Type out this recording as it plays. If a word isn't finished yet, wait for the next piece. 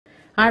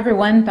Hi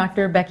everyone,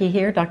 Dr. Becky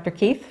here, Dr.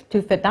 Keith,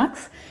 2 Fit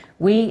Docs.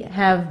 We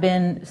have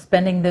been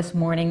spending this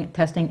morning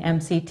testing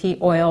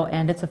MCT oil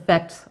and its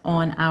effects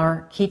on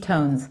our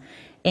ketones.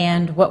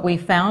 And what we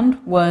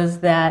found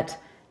was that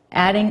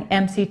adding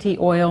MCT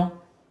oil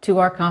to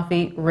our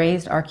coffee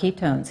raised our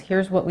ketones.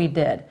 Here's what we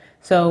did.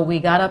 So we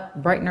got up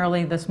bright and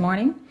early this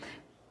morning,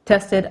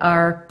 tested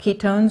our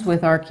ketones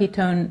with our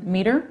ketone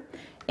meter,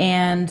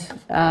 and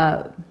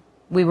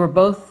we were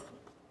both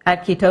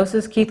at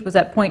ketosis. Keith was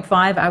at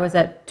 0.5, I was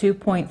at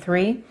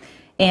 2.3,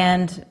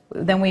 and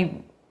then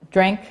we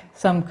drank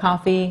some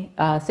coffee,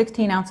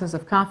 16 ounces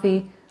of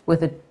coffee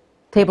with a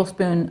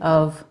tablespoon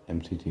of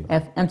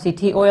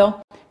MCT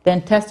oil,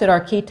 then tested our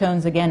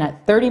ketones again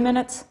at 30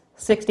 minutes,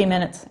 60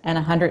 minutes, and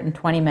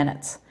 120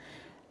 minutes.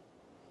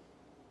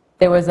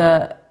 There was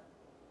a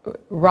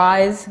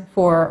rise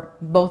for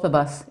both of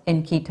us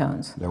in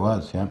ketones. There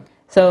was, yeah.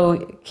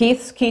 So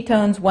Keith's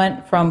ketones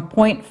went from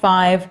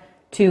 0.5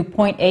 to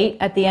 0.8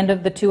 at the end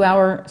of the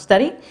 2-hour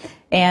study,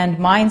 and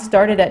mine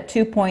started at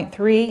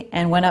 2.3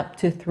 and went up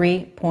to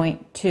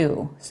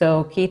 3.2.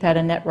 So Keith had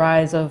a net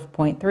rise of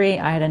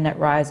 0.3, I had a net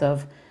rise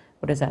of,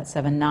 what is that,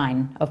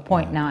 7.9, of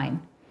 0.9.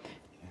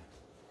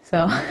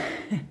 So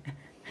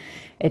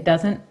it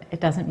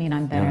doesn't mean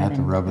I'm better. You don't have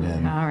to rub it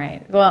in. All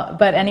right. Well,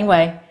 but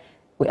anyway,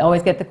 we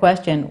always get the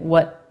question,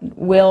 what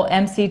will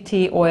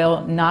MCT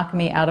oil knock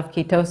me out of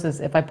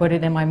ketosis if I put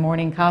it in my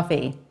morning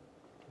coffee?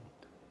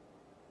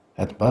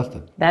 That's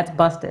busted. That's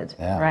busted,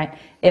 yeah. Right?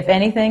 If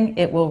anything,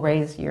 it will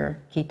raise your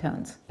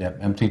ketones. Yep,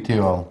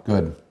 MCT oil,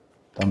 good.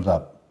 Thumbs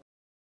up.